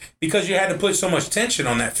forth because you had to put so much tension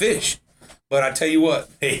on that fish. But I tell you what,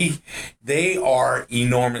 they are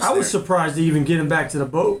enormous. I was surprised to even get him back to the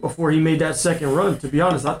boat before he made that second run. To be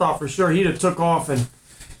honest, I thought for sure he'd have took off and.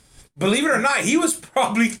 Believe it or not, he was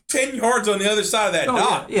probably 10 yards on the other side of that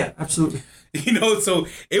dock. Yeah, absolutely. So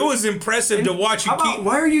it was impressive to watch you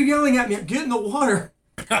why are you yelling at me? Get in the water.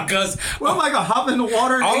 Because am I gonna hop in the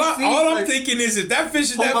water? All I'm thinking is if that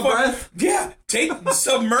fish is that far, breath? Yeah,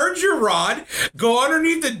 submerge your rod, go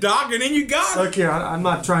underneath the dock, and then you got it. Okay, I'm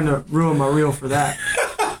not trying to ruin my reel for that.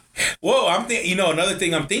 Well, another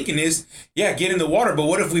thing I'm thinking is, get in the water, but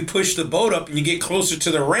what if we push the boat up and you get closer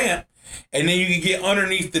to the ramp, and then you can get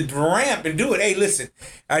underneath the ramp and do it? Hey, listen,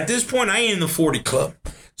 at this point, I ain't in the 40 club.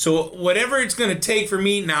 So whatever it's going to take for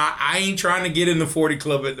me, I ain't trying to get in the 40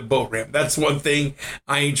 club at the boat ramp. That's one thing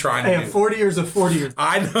I ain't trying to do. 40 years of 40 years.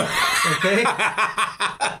 I know.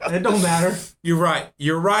 Okay? It don't matter. You're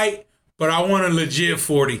right. But I want a legit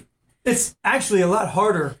 40. It's actually a lot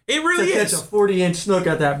harder to catch a 40-inch snook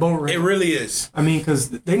at that boat ramp. It really is. I mean, because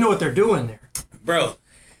they know what they're doing there. Bro,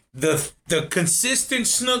 the consistent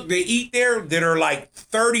snook they eat there that are like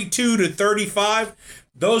 32 to 35,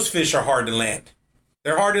 those fish are hard to land.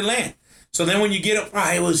 They're hard to land. So then when you get up,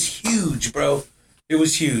 it was huge, bro. It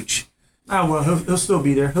was huge. Well, he'll still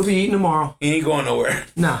be there. He'll be eating tomorrow. He ain't going nowhere.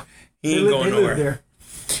 Nah. He ain't going nowhere. There.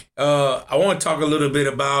 I want to talk a little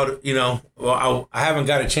bit about, I haven't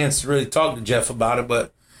got a chance to really talk to Jeff about it,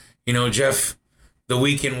 but, Jeff, the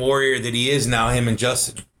weekend warrior that he is now, him and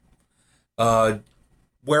Justin,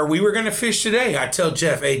 where we were going to fish today, I tell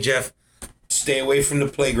Jeff, hey, Jeff, stay away from the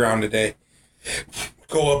playground today.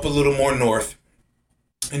 Go up a little more north.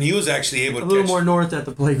 And he was actually able to a little more north at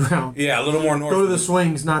the playground. Yeah, a little more north. Go to the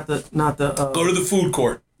swings, not the. Go to the food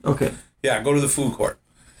court. Okay. Yeah, go to the food court.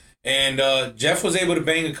 And Jeff was able to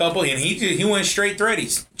bang a couple, and he went straight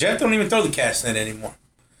threadies. Jeff don't even throw the cast net anymore.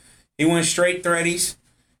 He went straight threadies,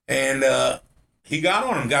 and he got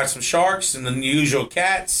on them. Got some sharks and the usual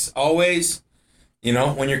cats. Always,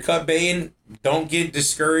 when you're cut baiting, don't get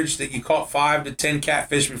discouraged that you caught 5 to 10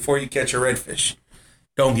 catfish before you catch a redfish.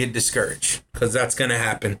 Don't get discouraged because that's going to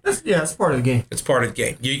happen. It's part of the game. It's part of the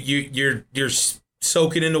game. You're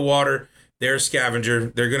soaking in the water. They're a scavenger.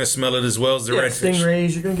 They're going to smell it as well as the redfish.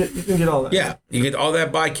 Stingrays. You can get all that. Yeah, you get all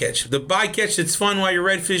that bycatch. The bycatch that's fun while you're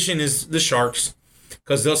redfishing is the sharks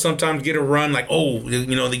because they'll sometimes get a run like,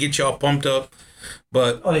 they get you all pumped up.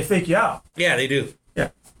 But they fake you out. Yeah, they do. Yeah.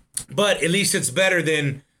 But at least it's better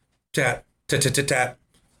than tap, tap, tap, tap,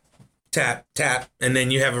 tap, tap, and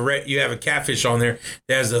then you have a catfish on there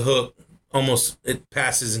that has the hook almost it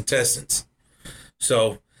passes intestines.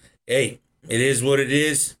 So, hey, it is what it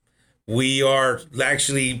is. We are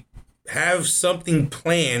actually have something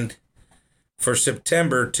planned for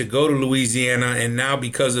September to go to Louisiana, and now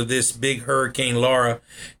because of this big Hurricane Laura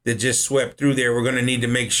that just swept through there, we're going to need to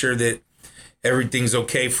make sure that everything's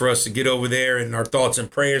okay for us to get over there, and our thoughts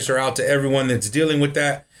and prayers are out to everyone that's dealing with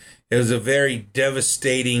that. It was a very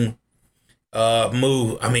devastating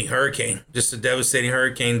hurricane, just a devastating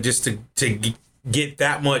hurricane, just to get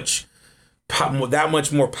that much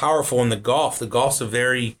more powerful in the Gulf. The Gulf's a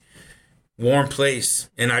very warm place,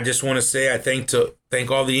 and I just want to say I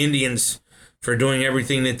thank all the Indians for doing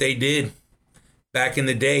everything that they did back in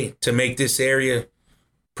the day to make this area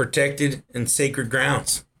protected and sacred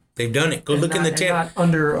grounds. They've done it. Go look in the Tampa.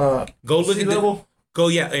 Under go look sea at level?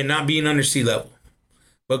 and not being under sea level.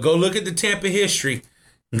 But go look at the Tampa history.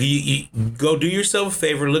 You go do yourself a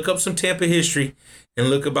favor, look up some Tampa history, and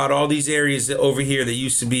look about all these areas over here that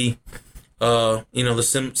used to be,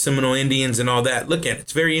 the Seminole Indians and all that. Look at it.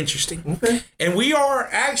 It's very interesting. Okay. And we are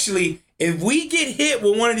actually, if we get hit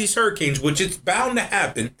with one of these hurricanes, which it's bound to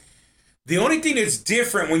happen, the only thing that's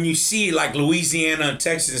different when you see like Louisiana and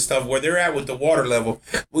Texas and stuff, where they're at with the water level,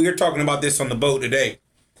 we were talking about this on the boat today.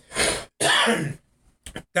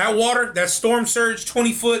 That water, that storm surge,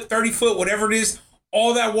 20 foot, 30 foot, whatever it is,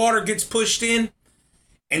 all that water gets pushed in.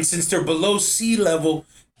 And since they're below sea level,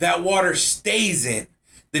 that water stays in.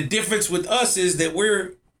 The difference with us is that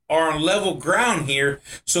we're on level ground here.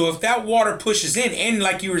 So if that water pushes in, and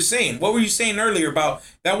like you were saying, what were you saying earlier about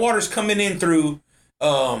that water's coming in through...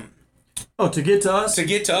 to get to us? To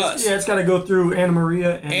get to us. Yeah, it's got to go through Anna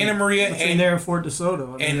Maria and there in Fort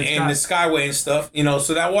DeSoto. And the Skyway and stuff,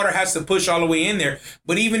 so that water has to push all the way in there.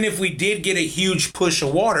 But even if we did get a huge push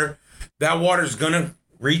of water, that water's going to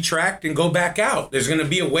retract and go back out. There's going to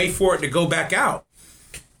be a way for it to go back out.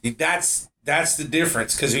 That's the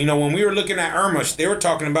difference. Because, when we were looking at Irma, they were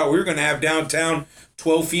talking about we were going to have downtown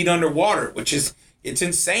 12 feet underwater, which is, it's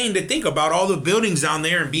insane to think about all the buildings down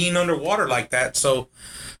there and being underwater like that. So,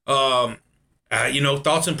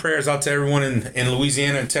 thoughts and prayers out to everyone in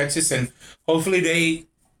Louisiana and Texas, and hopefully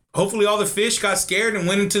all the fish got scared and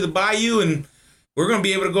went into the bayou, and we're going to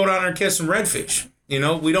be able to go down there and catch some redfish. We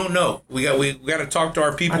don't know. We got to talk to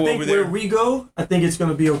our people over there. Where we go, I think it's going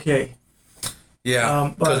to be okay.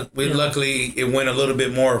 Yeah, because luckily it went a little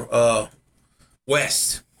bit more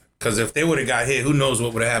west. Because if they would have got hit, who knows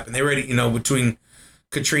what would have happened? They already, between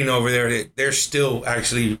Katrina over there, they're still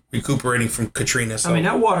actually recuperating from Katrina. So.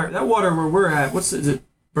 that water where we're at, is it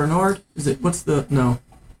Bernard? The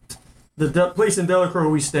place in Delacroix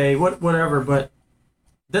we stay, whatever, but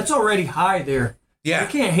that's already high there. Yeah.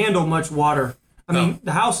 They can't handle much water.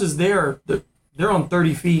 The houses there, they're on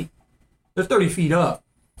 30 feet. They're 30 feet up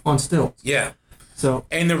on stilts. Yeah. So.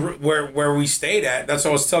 And where we stayed at, that's what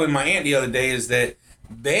I was telling my aunt the other day, is that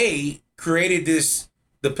they created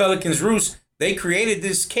the Pelican's Roost. They created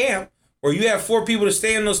this camp where you have 4 people to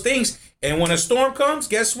stay in those things. And when a storm comes,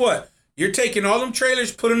 guess what? You're taking all them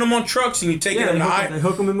trailers, putting them on trucks, and you're taking them to... They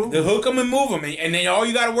hook them and move them. They hook them and move them. And then all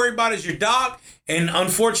you got to worry about is your dock. And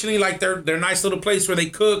unfortunately, like they're nice little place where they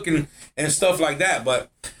cook and stuff like that.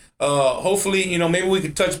 But hopefully, maybe we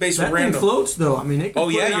could touch base with Randall. That thing floats, though. They can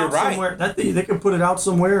put it out somewhere. They can put it out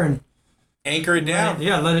somewhere and... Anchor it down.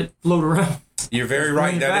 Let it float around. You're very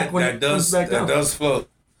right. That does float.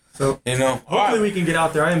 So hopefully we can get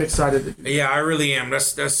out there. I am excited. Yeah, I really am.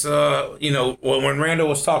 That's when Randall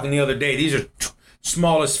was talking the other day, these are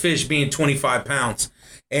smallest fish being 25 pounds.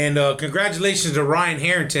 And congratulations to Ryan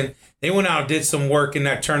Harrington. They went out and did some work in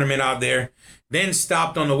that tournament out there. Then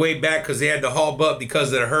stopped on the way back because they had to haul up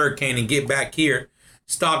because of the hurricane and get back here.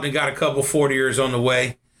 Stopped and got a couple 40ers on the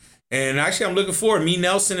way. And actually, I'm looking forward. Me,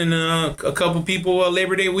 Nelson, and a couple people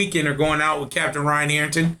Labor Day weekend are going out with Captain Ryan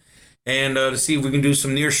Harrington. And to see if we can do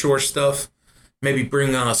some nearshore stuff, maybe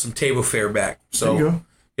bring some table fare back. So, there you go.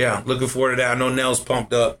 Yeah, looking forward to that. I know Nell's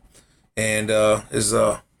pumped up, and his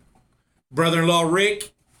brother-in-law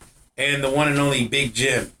Rick, and the one and only Big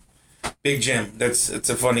Jim. Big Jim, it's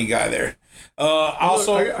a funny guy there.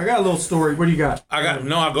 Also, I got a little story. What do you got?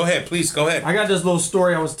 Go ahead, please go ahead. I got this little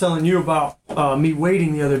story I was telling you about me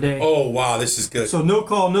waiting the other day. Oh wow, this is good. So no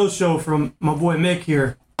call, no show from my boy Mick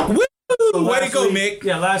here. So way to go, Mick.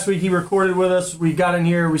 Yeah, last week he recorded with us. We got in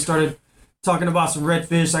here. We started talking about some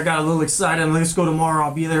redfish. I got a little excited. I'm like, let's go tomorrow.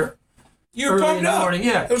 I'll be there. You're pumped up. Morning.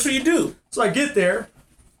 Yeah. That's what you do. So I get there,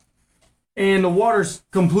 and the water's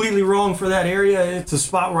completely wrong for that area. It's a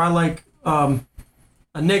spot where I like a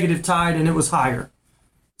negative tide, and it was higher.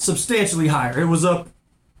 Substantially higher. It was up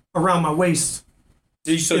around my waist.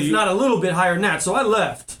 Not a little bit higher than that. So I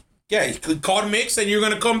left. Yeah, you called Mick, said you're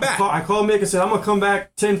going to come back. I called Mick and said, I'm going to come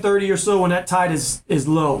back 10:30 or so when that tide is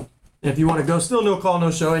low. And if you want to go, still no call, no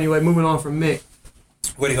show. Anyway, moving on from Mick.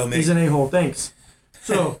 Way to go, Mick. He's an a-hole. Thanks.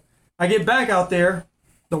 So I get back out there.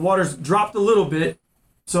 The water's dropped a little bit.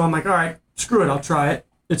 So I'm like, all right, screw it. I'll try it.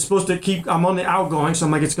 It's supposed to keep, I'm on the outgoing. So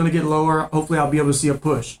I'm like, it's going to get lower. Hopefully I'll be able to see a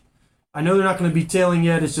push. I know they're not going to be tailing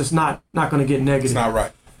yet. It's just not going to get negative. It's not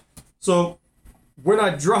right. So when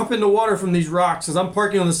I drop in the water from these rocks, as I'm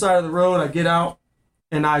parking on the side of the road, I get out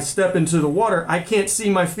and I step into the water. I can't see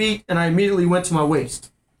my feet, and I immediately went to my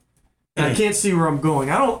waist. And I can't see where I'm going.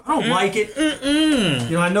 I don't like it.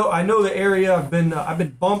 You know, I know the area. I've been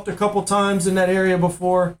bumped a couple times in that area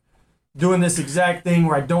before, doing this exact thing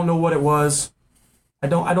where I don't know what it was. I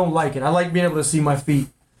don't like it. I like being able to see my feet.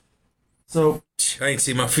 So I ain't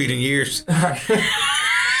seen my feet in years.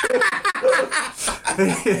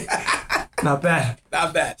 Not bad.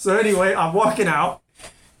 Not bad. So anyway, I'm walking out,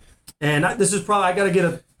 and it's probably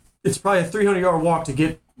a 300-yard walk to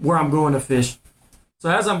get where I'm going to fish. So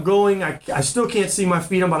as I'm going, I still can't see my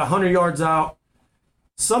feet. I'm about 100 yards out.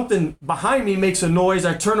 Something behind me makes a noise.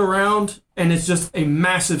 I turn around, and it's just a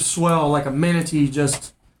massive swell, like a manatee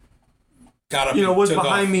just, got up, was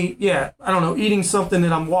behind off. me. Yeah, I don't know, eating something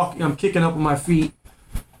that I'm kicking up with my feet.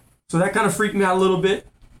 So that kind of freaked me out a little bit.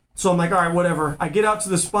 So I'm like, all right, whatever. I get out to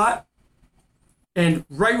the spot, and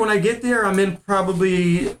right when I get there, I'm in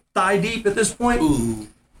probably thigh deep at this point. Ooh.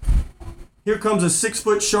 Here comes a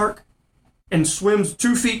 6-foot shark and swims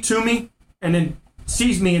 2 feet to me and then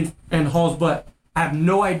sees me and hauls butt. I have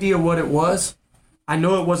no idea what it was. I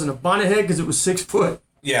know it wasn't a bonnethead because it was 6 foot.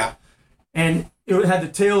 Yeah. And it had the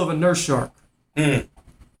tail of a nurse shark. Mm.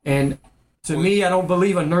 And to me, I don't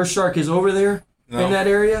believe a nurse shark is over there in that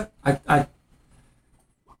area. I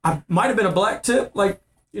might have been a black tip, like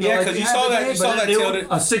because you saw that. You saw that tail.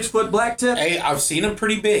 A 6-foot black tip. Hey, I've seen them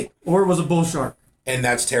pretty big. Or it was a bull shark. And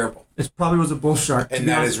that's terrible. It probably was a bull shark. And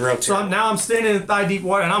that is real terrible. So I'm standing in thigh deep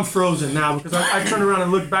water, and I'm frozen now because I turn around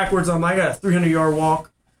and look backwards. I got a 300-yard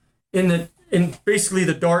walk in basically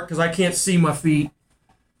the dark because I can't see my feet.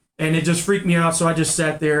 And it just freaked me out, so I just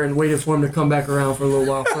sat there and waited for him to come back around for a little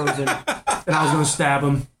while, frozen. And I was going to stab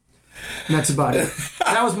him. And that's about it.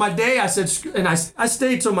 That was my day. I said, and I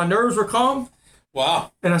stayed till my nerves were calm.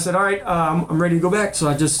 Wow. And I said, all right, I'm ready to go back. So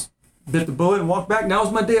I just bit the bullet and walked back. And that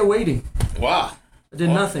was my day of waiting. Wow. I did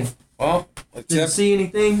nothing. Well, didn't see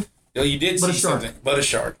anything. Yo, you did see something, but a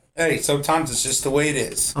shark. Hey, sometimes it's just the way it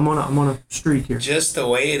is. I'm on a streak here. Just the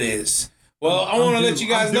way it is. Well, I want to let you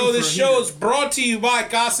guys know this show is brought to you by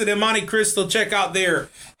Casa de Monte Cristo. Check out their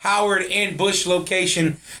Howard and Bush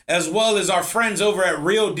location, as well as our friends over at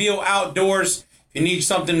Real Deal Outdoors. If you need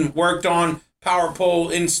something worked on, power pole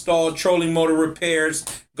install, trolling motor repairs,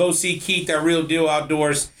 go see Keith at Real Deal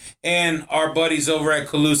Outdoors, and our buddies over at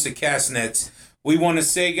Calusa Castnets. We want to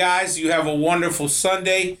say, guys, you have a wonderful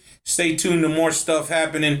Sunday. Stay tuned to more stuff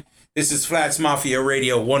happening. This is Flats Mafia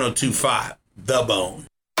Radio 102.5, The Bone.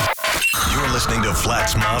 You're listening to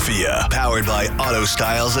Flats Mafia, powered by Auto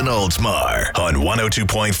Styles and Oldsmar on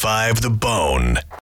 102.5 The Bone.